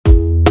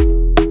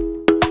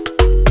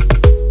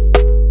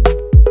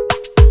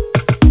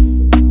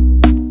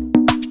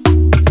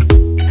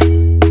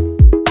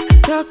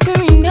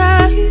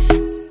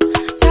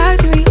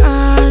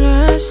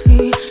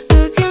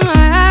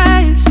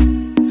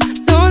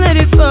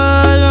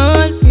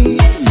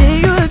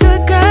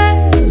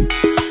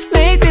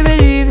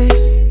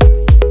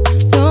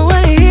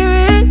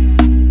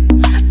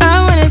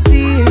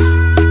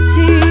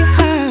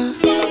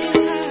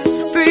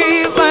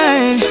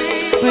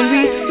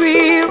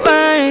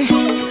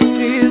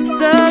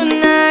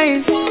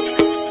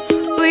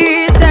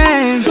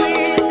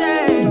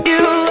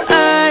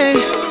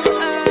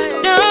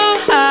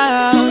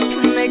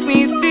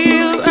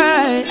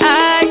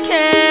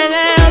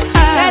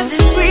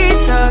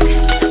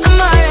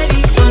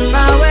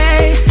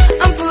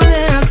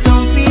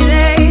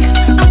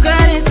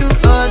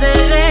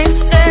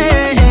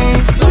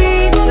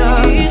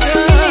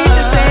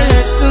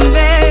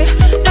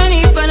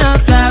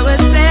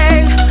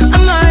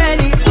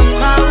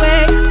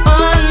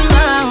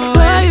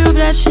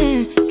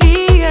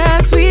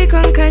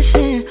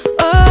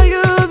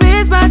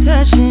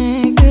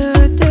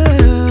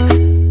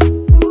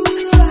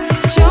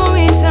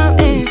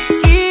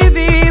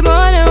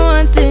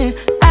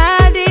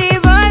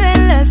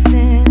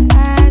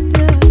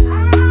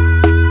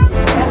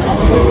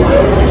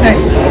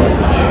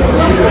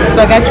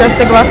got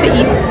dressed to go out to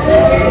eat.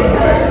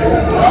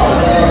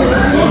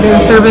 They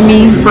were serving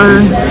me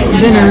for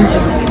dinner.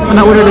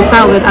 When I ordered a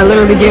salad, I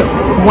literally get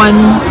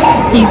one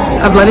piece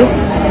of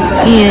lettuce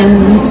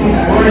and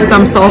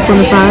some sauce on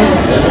the side.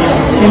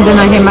 And then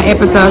I had my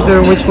appetizer,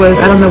 which was,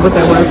 I don't know what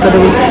that was, but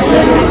it was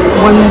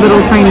one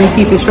little tiny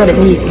piece of shredded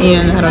meat,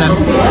 and I don't know.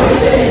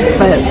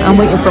 But I'm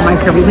waiting for my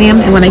curry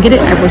lamb, and when I get it,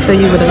 I will show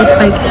you what it looks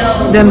like.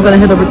 Then I'm gonna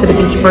head over to the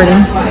beach party.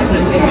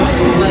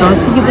 So I'll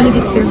see you when it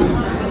gets here.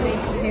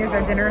 Here's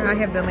our dinner. I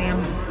have the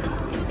lamb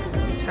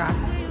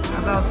chops.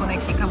 I thought I was gonna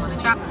actually come on the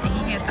chop, and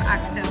he has the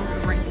oxtails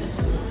with rice.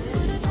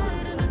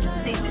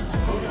 Taste it.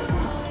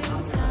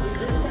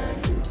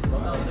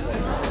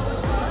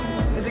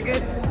 Is it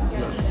good?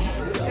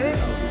 It is.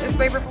 It's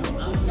flavorful.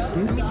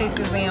 Let me taste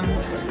this lamb.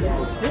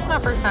 This is my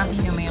first time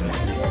eating lamb.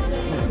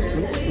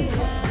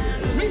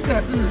 He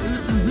said,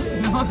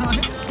 Hold on.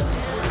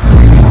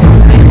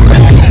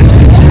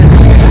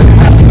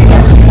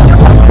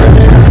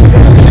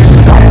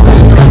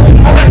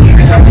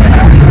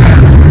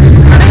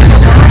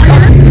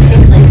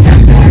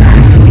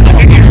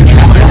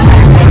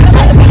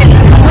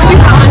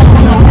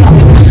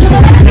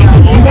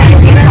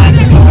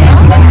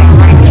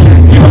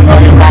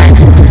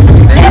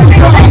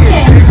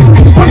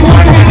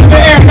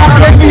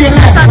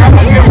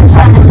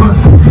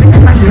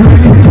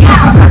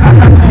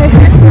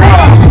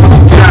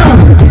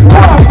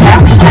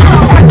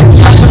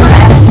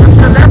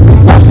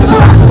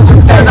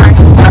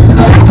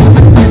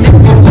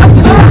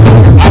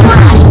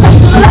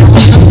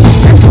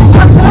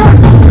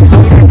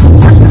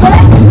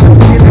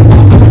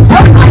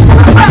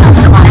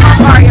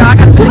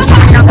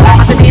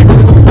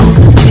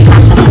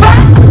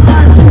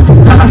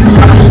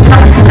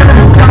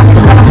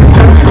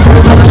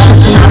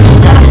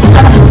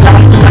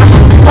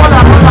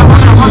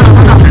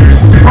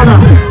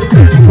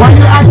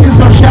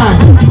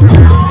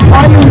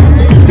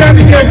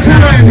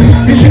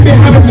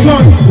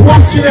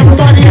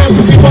 Everybody else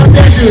to see what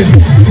they're doing.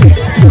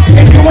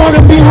 If you want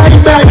to be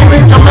hyped back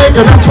in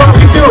Jamaica, that's what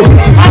we do.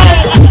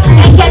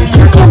 And get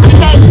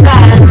PK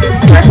back.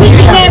 Our PK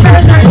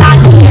neighbors are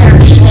not here.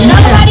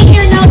 Nobody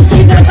here knows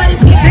you.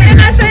 Nobody's here. Didn't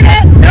I say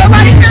that?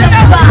 Nobody here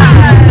knows.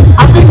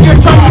 I think you're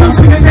so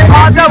used to it.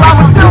 Oh no, I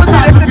was still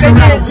doing this if they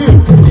did.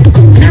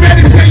 You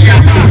ready to say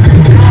yeah?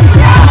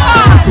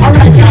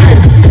 Alright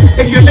guys,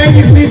 if your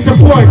ladies need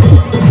support her.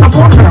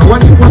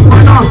 What's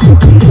going on?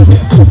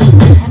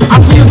 I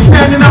see you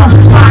standing up,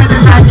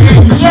 smiling like, yeah,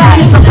 you should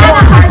need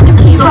support.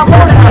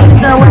 Support her.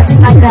 They're working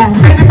like that.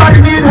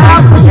 Anybody need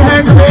help? Put your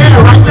hands in the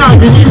air right now.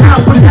 If you need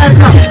help, put your hands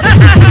up.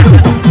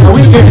 Oh,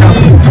 we get help.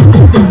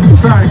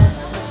 Sorry.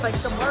 It's like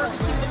the word is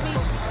keeping me.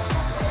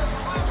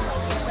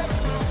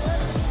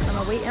 I'm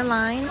gonna wait in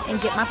line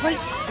and get my plate.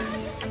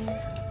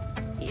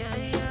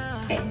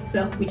 Okay,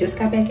 so we just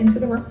got back into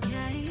the room.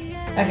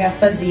 I got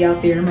fuzzy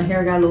out there. My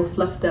hair got a little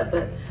fluffed up,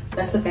 but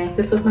that's okay.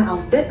 This was my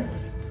outfit.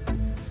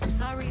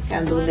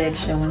 Got a little leg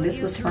showing. This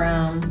was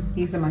from,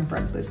 these are my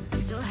Breathless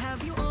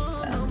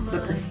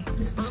slippers.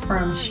 This was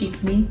from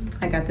Chic Me.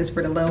 I got this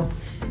for the low.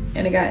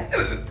 And it got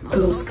a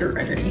little skirt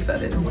underneath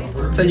of it.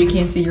 So you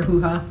can't see your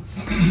hoo-ha.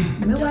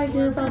 No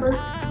idea about birth.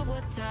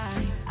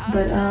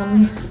 But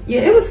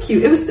yeah, it was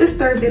cute. It's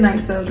Thursday night,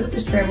 so this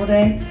is travel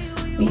day.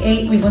 We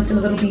ate, we went to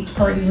the little beach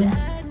party.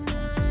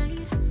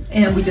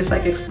 And we just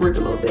like explored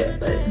a little bit,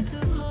 but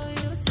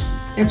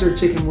that jerk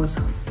chicken was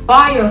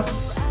fire.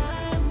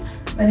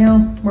 But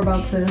now we're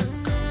about to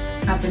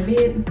hop in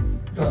bed.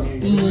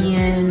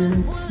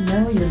 And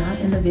no, you're not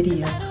in the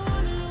video.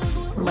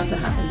 We're about to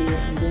hop in bed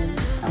and then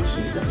I'll show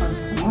you the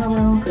fun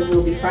tomorrow because it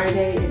will be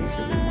Friday and it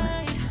should be more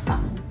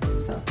fun.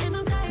 So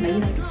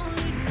maybe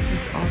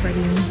it's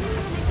already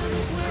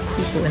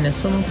people in the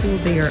swimming pool.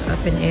 They are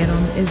up and at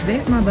 'em. Is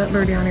that my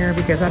butler down there?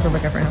 Because I've been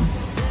looking for him.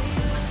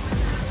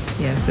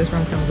 Yes, this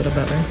room comes with a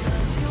butler.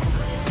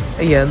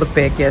 Yeah, look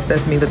back. Yes,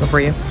 that's me looking for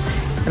you.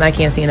 And I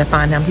can't seem to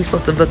find him. He's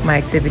supposed to book my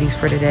activities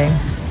for today.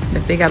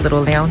 But they got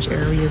little lounge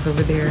areas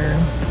over there.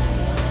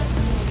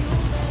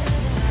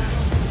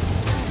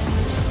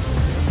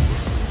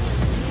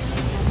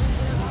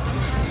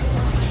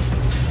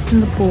 In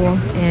the pool.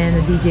 And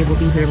the DJ will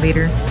be here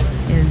later.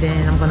 And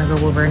then I'm gonna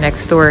go over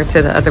next door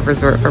to the other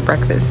resort for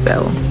breakfast.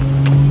 So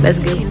let's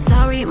go.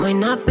 Sorry, it might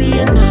not be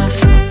enough.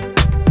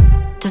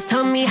 Just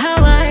tell me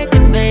how I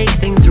can make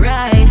things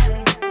right.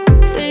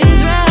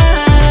 Things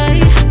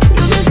right.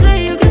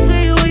 You can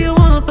say what you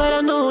want, but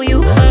I know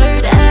you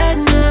hurt at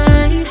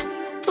night.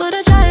 But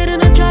I tried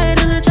and I tried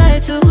and I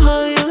tried to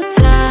hold you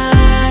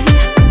tight.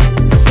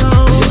 So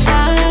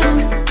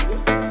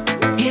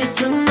I'm here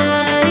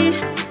tonight,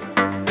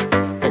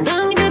 and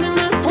I'm giving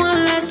us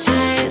one last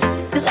chance,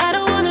 'cause I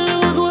don't wanna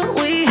lose what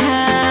we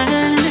had.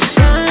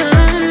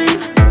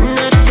 I'm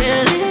not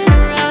feeling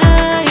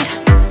right,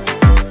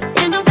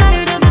 and I'm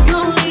tired of this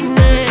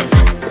loneliness.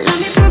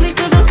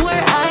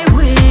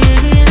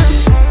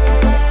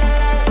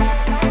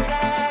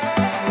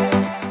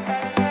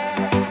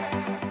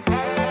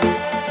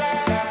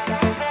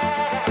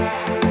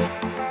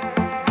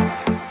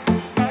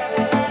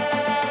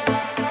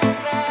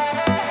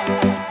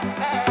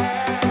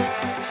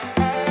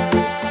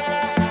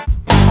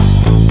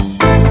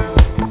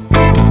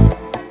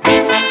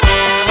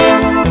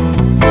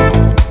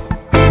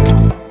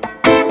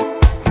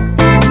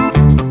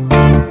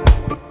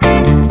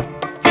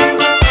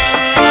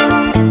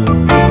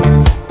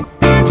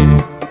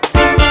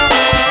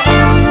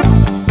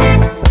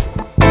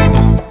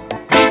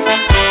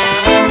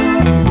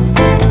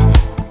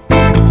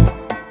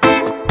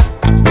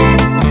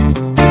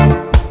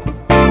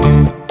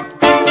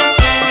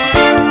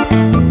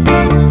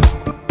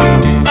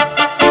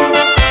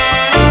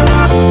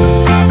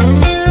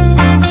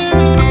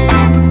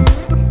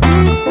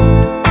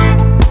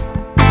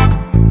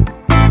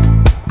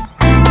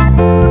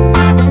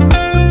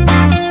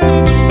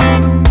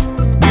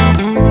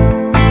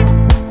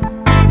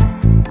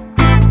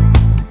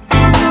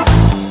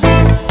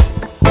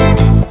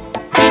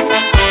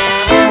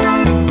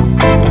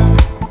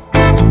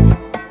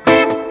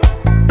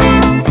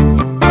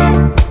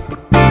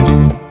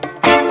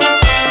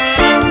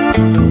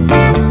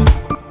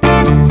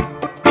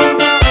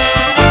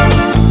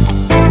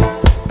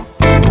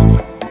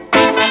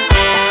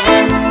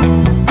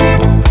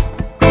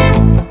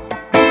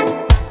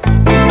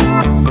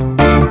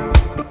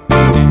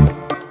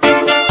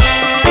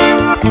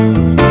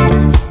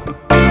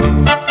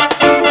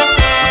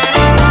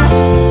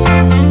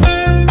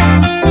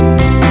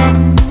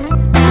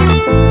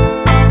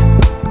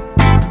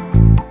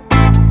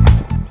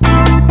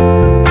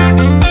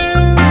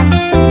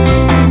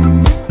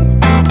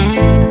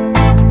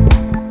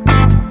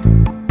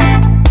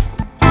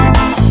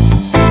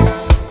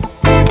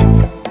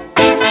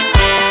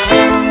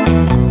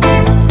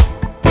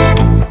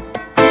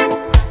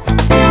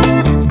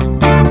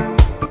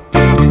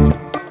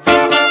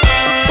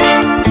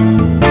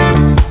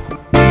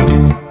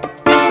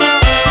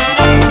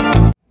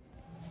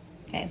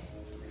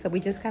 we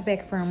just got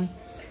back from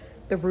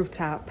the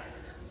rooftop.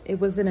 It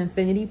was an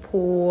infinity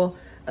pool,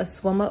 a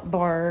swim up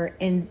bar,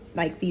 and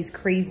like these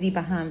crazy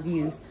behind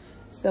views.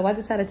 So I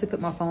decided to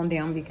put my phone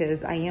down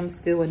because I am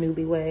still a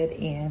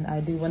newlywed and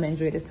I do want to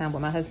enjoy this time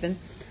with my husband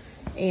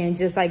and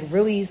just like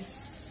really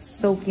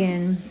soak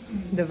in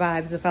the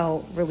vibes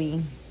without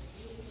really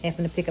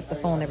having to pick up the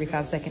phone every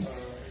 5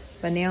 seconds.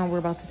 But now we're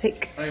about to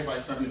take.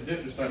 Everybody's starting to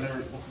dip.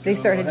 They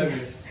started to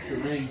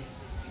rain.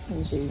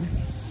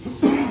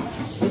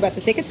 We're about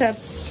to take a tub, a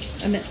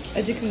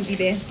jacuzzi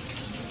bath,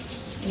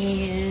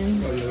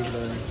 and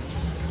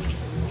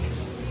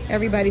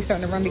everybody's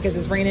starting to run because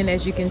it's raining,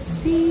 as you can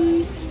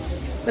see.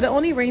 But it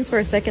only rains for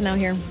a second out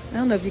here. I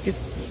don't know if you can.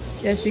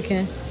 Yes, you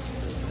can.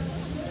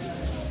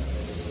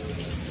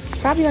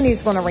 Probably only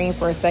it's going to rain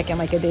for a second,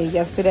 like it did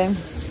yesterday.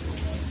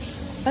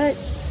 But,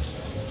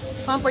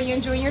 Pump, are you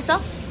enjoying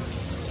yourself?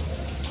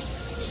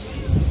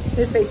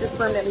 His face is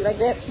permanently like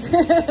that.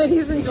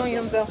 He's enjoying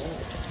himself.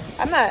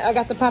 I'm not. I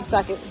got the pop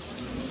socket.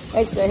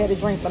 Actually, I had a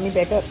drink. Let me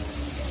back up.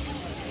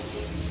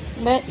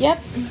 But, yep.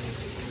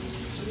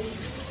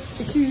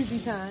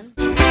 Jacuzzi time.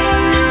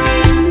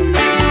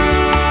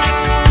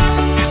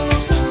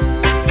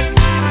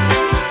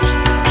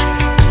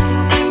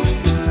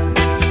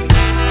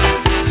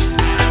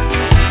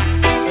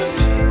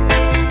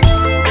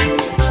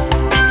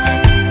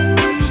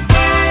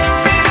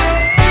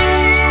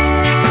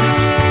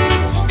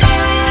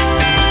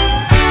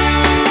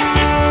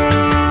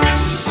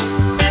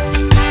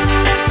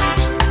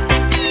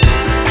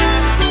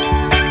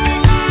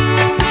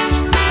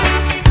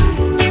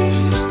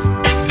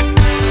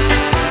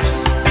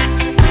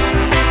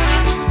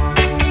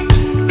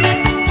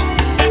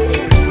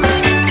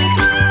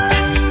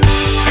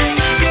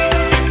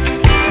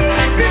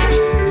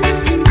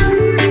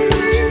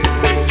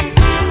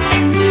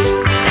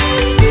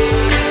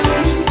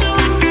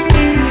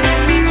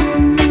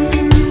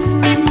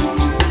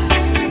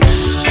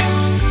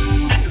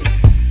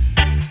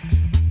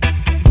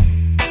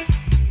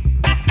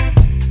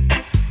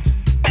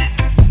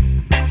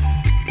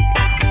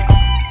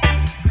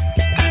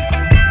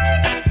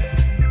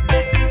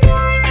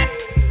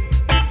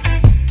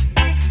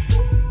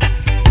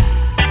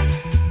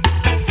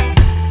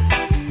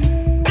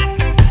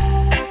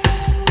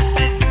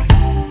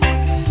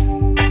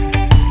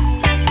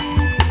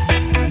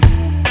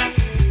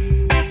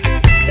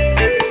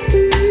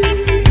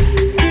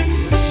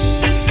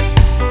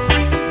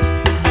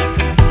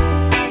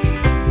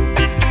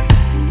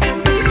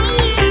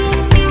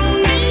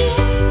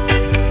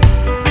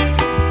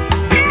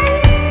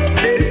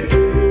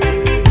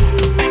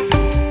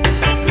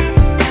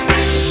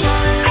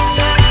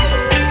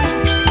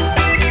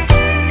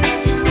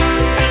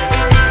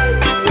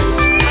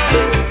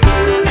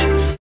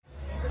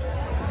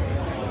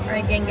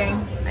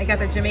 I got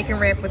the Jamaican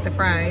wrap with the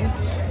fries.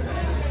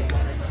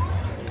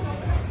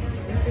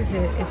 This is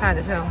it. It's hot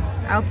as hell.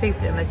 I'll taste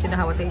it and let you know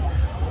how it tastes.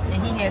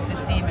 And he has the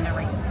salmon and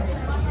rice.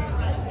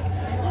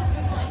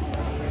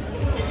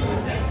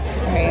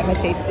 Alright, I'm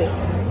gonna taste it.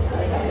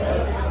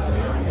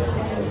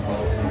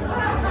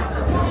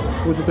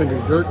 So what you think,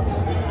 is jerk?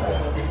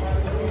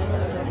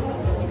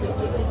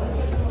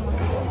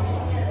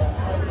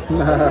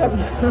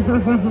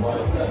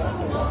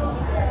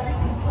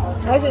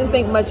 I didn't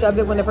think much of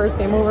it when it first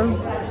came over.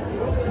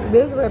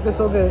 This wrap is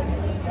so good.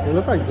 It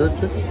looks like jerk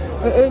chicken.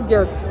 It is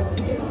jerk.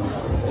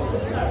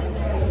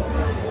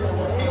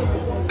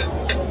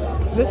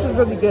 This is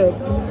really good.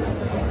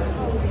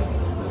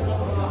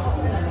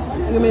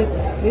 You mean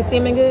this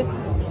salmon good?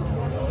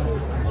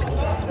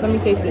 Let me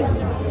taste it.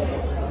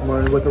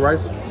 With the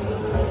rice?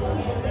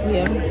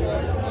 Yeah.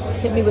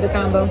 Hit me with a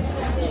combo.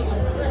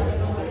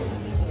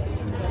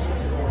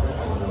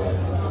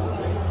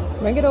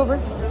 Bring it over.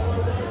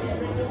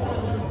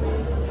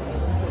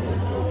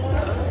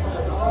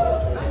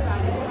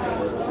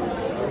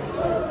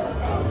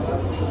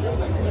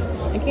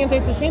 I can't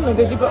taste the salmon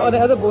because you put all the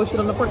other bullshit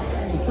on the pork.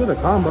 You should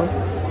have combo.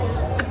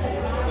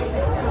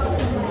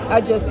 I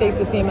just taste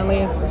the salmon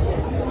last.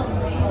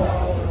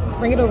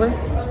 Bring it over.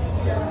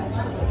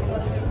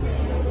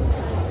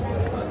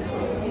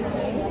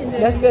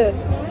 That's good.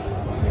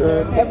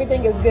 Good.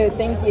 Everything is good.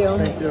 Thank you.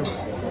 Thank you.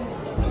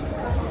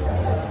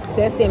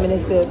 That salmon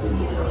is good.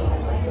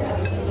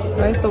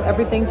 Right, so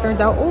everything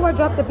turned out. Oh, I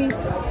dropped a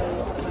piece.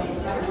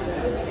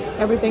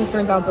 Everything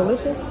turned out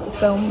delicious.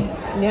 So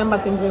now I'm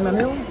about to enjoy my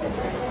meal.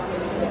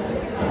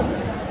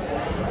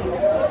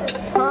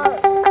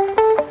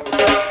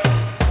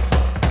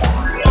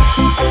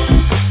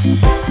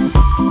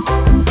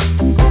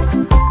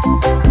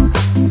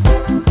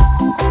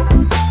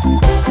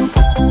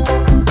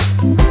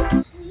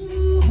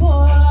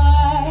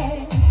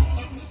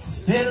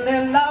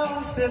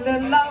 Still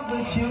in love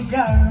with you,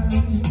 girl.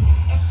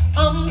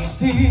 I'm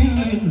still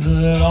in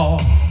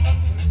love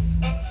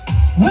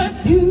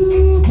with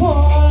you,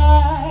 boy.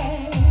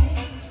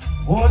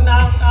 Oh,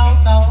 now,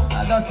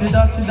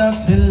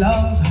 dirty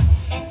love.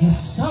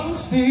 Yes, I'm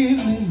still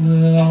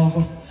in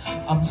love.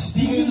 I'm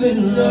still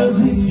in love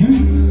with you.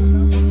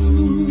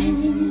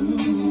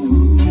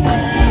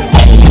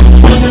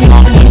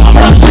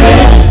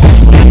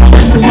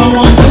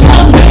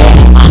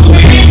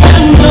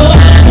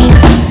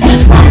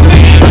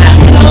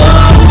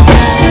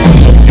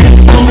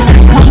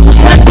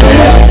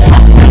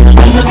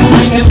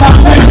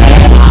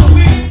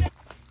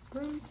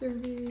 Room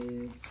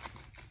service.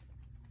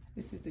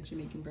 This is the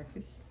Jamaican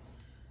breakfast.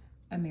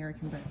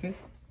 American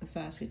breakfast. A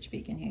sausage,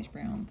 bacon, hash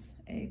browns,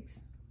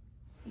 eggs.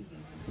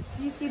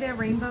 Do you see that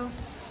rainbow?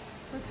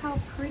 Look how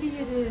pretty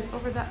it is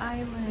over the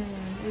island.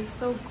 It's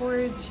so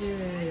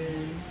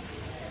gorgeous.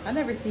 I've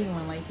never seen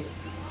one like it.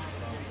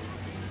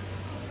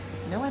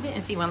 No, I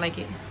didn't see one like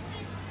it.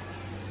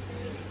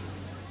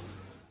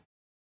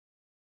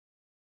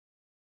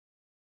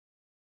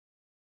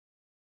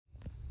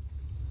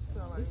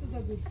 This is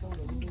a good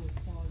photo with those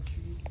tall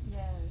trees.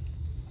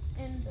 Yes.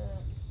 And the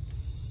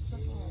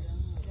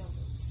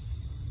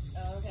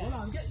Okay. Hold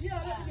on, let me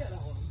get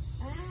that one.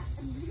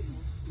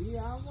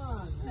 Yeah,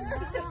 man.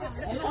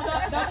 You know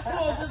that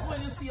pose is when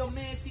you see your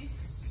matey.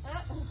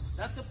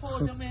 That's the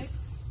pose you make.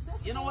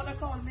 You know what they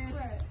call matey?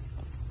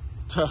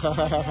 They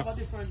have a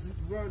different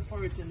word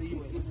for it in the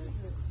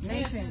US.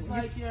 Matey is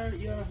like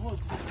your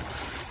husband.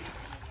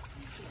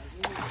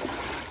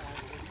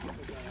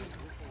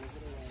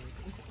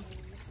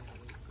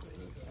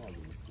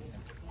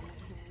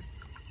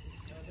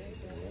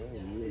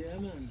 Yeah,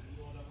 man.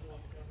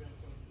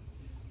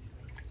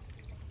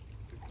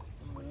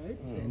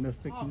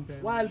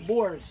 Wild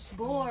boars.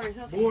 boars.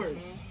 Okay. Boars.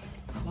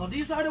 Now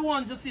these are the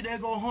ones you see they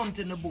go hunt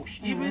in the bush.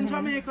 Even in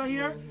Jamaica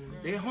here,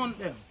 they hunt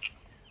them.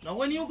 Now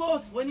when you go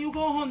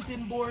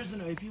hunting boars, you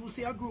know, if you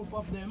see a group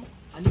of them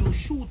and you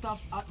shoot at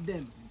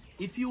them,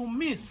 if you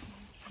miss,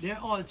 they're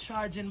all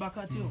charging back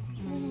at you.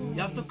 You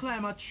have to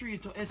climb a tree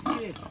to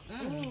escape.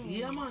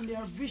 Yeah, man, they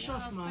are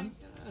vicious, man.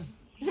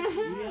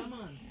 Yeah,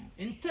 man.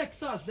 In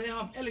Texas, they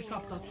have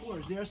helicopter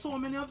tours. There are so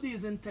many of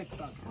these in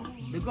Texas.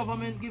 The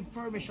government give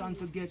permission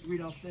to get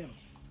rid of them.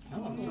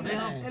 So they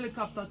have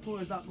helicopter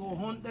tours that go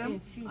hunt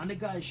them, and the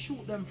guys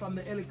shoot them from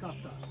the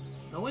helicopter.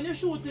 Now when you're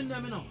shooting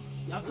them, you know,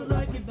 you have to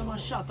like give them a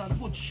shot, a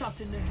good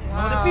shot in the head.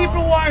 Now the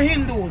people who are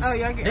Hindus,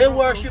 they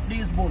worship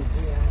these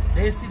bulls.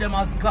 They see them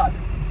as God.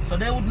 So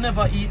they would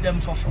never eat them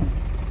for food.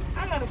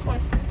 I got a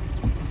question.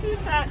 Who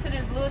tied to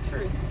this little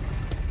tree?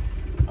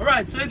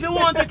 Alright, so if you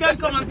want, you can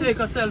come and take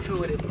a selfie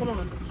with it. Come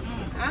on.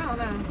 I don't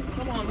know.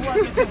 Come on, who are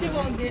you? She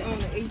won't get on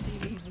the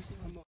ATV.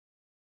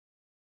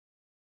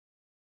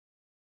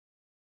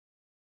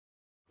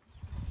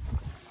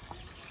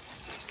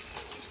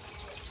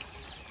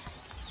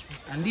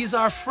 And these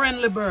are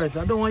friendly birds.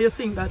 I don't want you to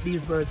think that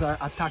these birds are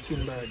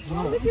attacking birds.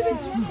 No. That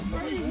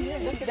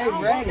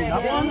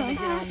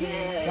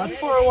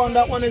fur one,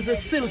 that one is a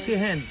silky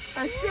hen.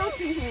 A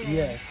silky hen?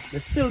 Yeah, the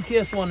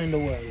silkiest one in the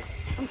world.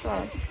 I'm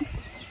sorry.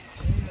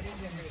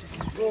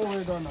 Go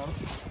away, go now.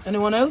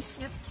 Anyone else?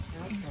 Yep.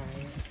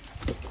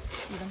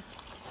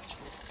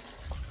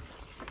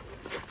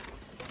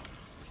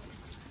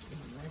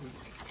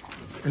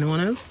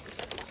 Anyone else?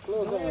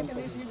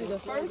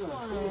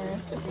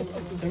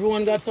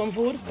 Everyone got some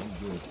food?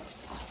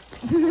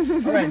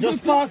 Alright,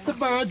 just pass the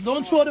birds.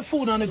 Don't throw the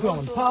food on the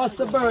ground. Pass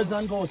the birds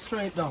and go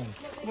straight down.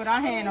 With our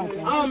hand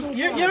open.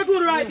 You're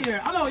good right here.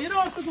 Hello, you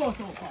don't have to go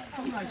so far.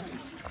 Come right here.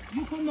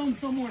 You come down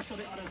some more so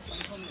the others can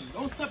come in.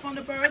 Don't step on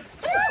the birds.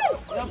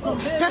 You have some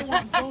baby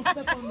ones. Don't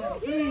step on them.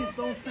 Please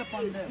don't step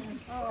on them.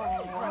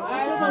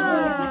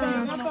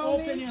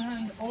 Open your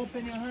hand.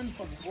 Open your hand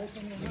for me.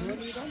 Open your hand.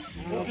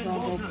 Open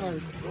both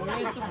hands. Don't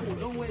waste the food.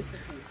 Don't waste the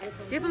food.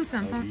 Give him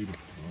some, huh?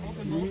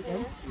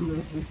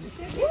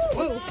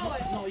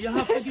 No, you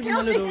have to give him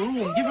a little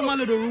room. Give him a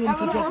little room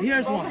to drop.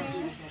 Here's one.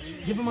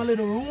 Give him a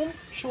little room.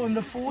 Show him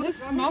the food.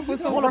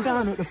 Hold up your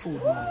hand with the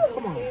food, man.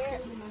 Come on.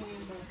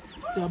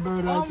 See a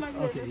bird right?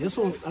 Okay, you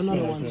saw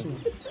another one soon.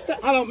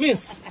 I don't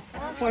miss.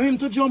 For him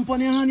to jump on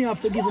your hand, you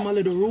have to give him a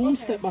little room.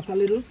 Step back a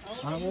little.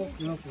 Come,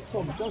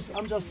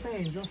 I'm just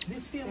saying, just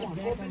this same one.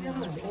 Open your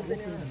hand. Open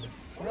your hand.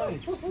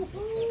 Right.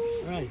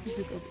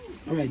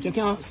 Alright, you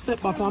can step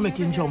back and make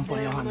him jump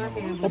on your hand now.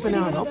 Open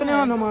your hand. Open your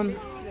hand, man.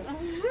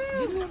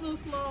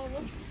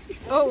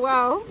 Oh,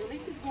 wow. At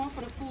least it's going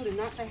for the food and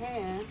not the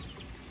hand.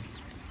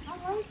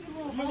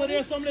 Remember,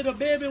 there's some little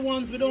baby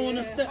ones we don't want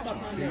to step back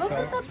on them. Look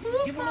at the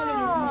peacock. Give him a little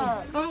room.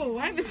 Oh,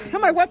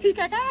 I'm like, what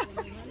peacock?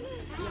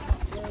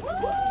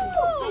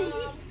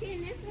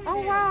 Oh,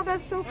 wow,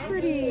 that's so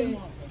pretty.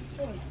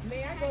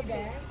 May I go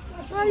back?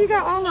 Oh, you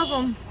got all of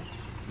them.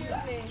 May I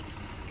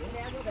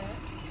go back?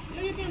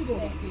 Yeah, you can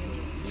go.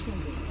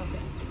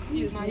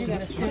 You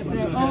gotta step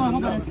there. Oh, I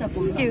hope I step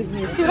on. Excuse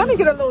me. See, let me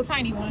get a little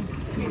tiny one.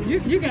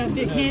 You got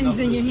big hands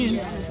in your hand.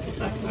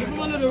 Give him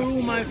a little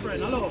room, my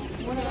friend. Hello.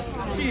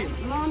 See?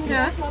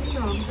 Yeah.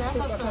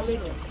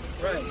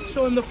 Right.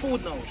 Show him the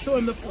food now. Show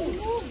him the food.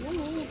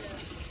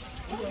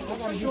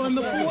 Show him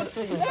the food.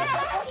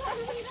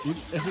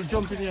 If you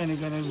jump in here, you're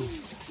gonna do.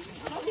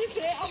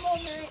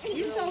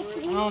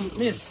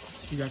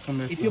 Miss,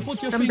 If you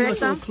put your finger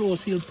so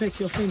close, he'll peck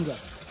your finger.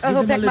 Oh,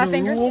 he'll peck my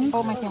finger? Room.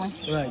 Oh, my camera.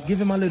 Right. Give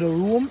him a little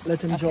room.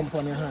 Let him jump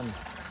on your hand.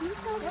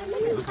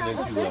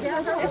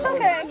 It's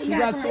okay. You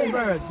got two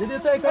birds. Did you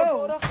take a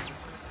photo?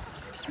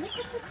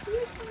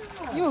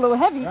 You a little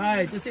heavy.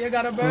 Right, you see you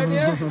got a bird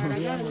here?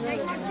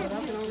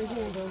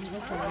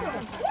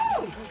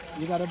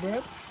 You got a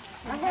bird?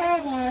 I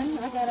had one.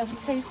 I got a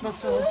taste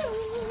myself.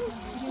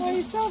 Oh,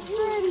 you're so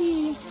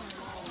pretty.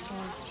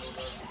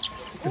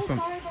 There's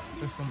some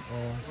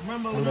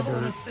Remember, we're not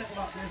going to step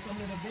back. There's some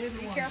little baby ones.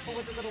 Be careful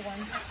with the little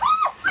ones.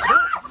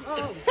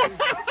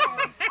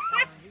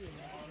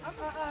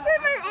 She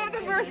made all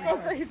the birds go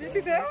crazy.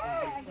 She said,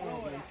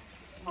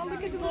 oh,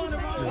 look at the one.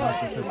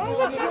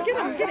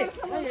 Get it.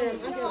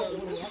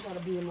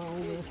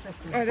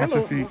 Oh, Watch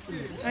your feet.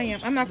 I am.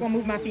 I'm not going to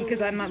move my feet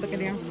because I'm not looking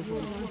down.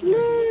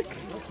 Look.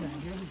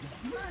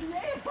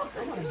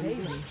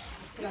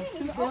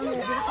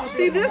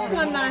 See, this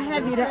one not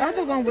heavy. The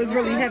other one was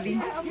really heavy.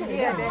 Okay,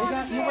 yeah.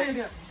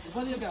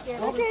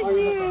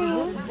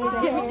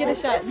 Get a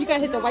shot. You gotta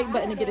hit the white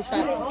button to get a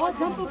shot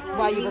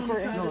while you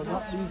recording.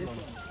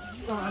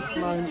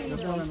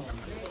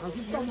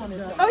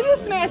 Oh, you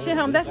smashing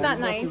him. That's not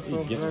nice.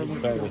 Don't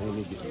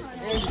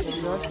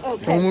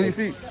move your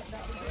feet.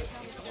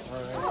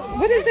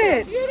 What is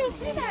it?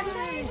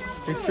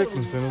 They're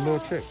chickens and a little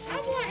chick.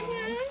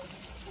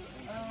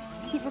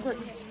 Keep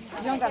recording.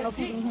 You don't got no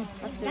feet in here.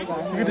 You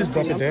can just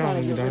dump it down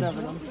when you're done.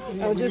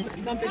 Oh,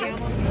 just dump it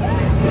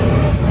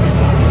down.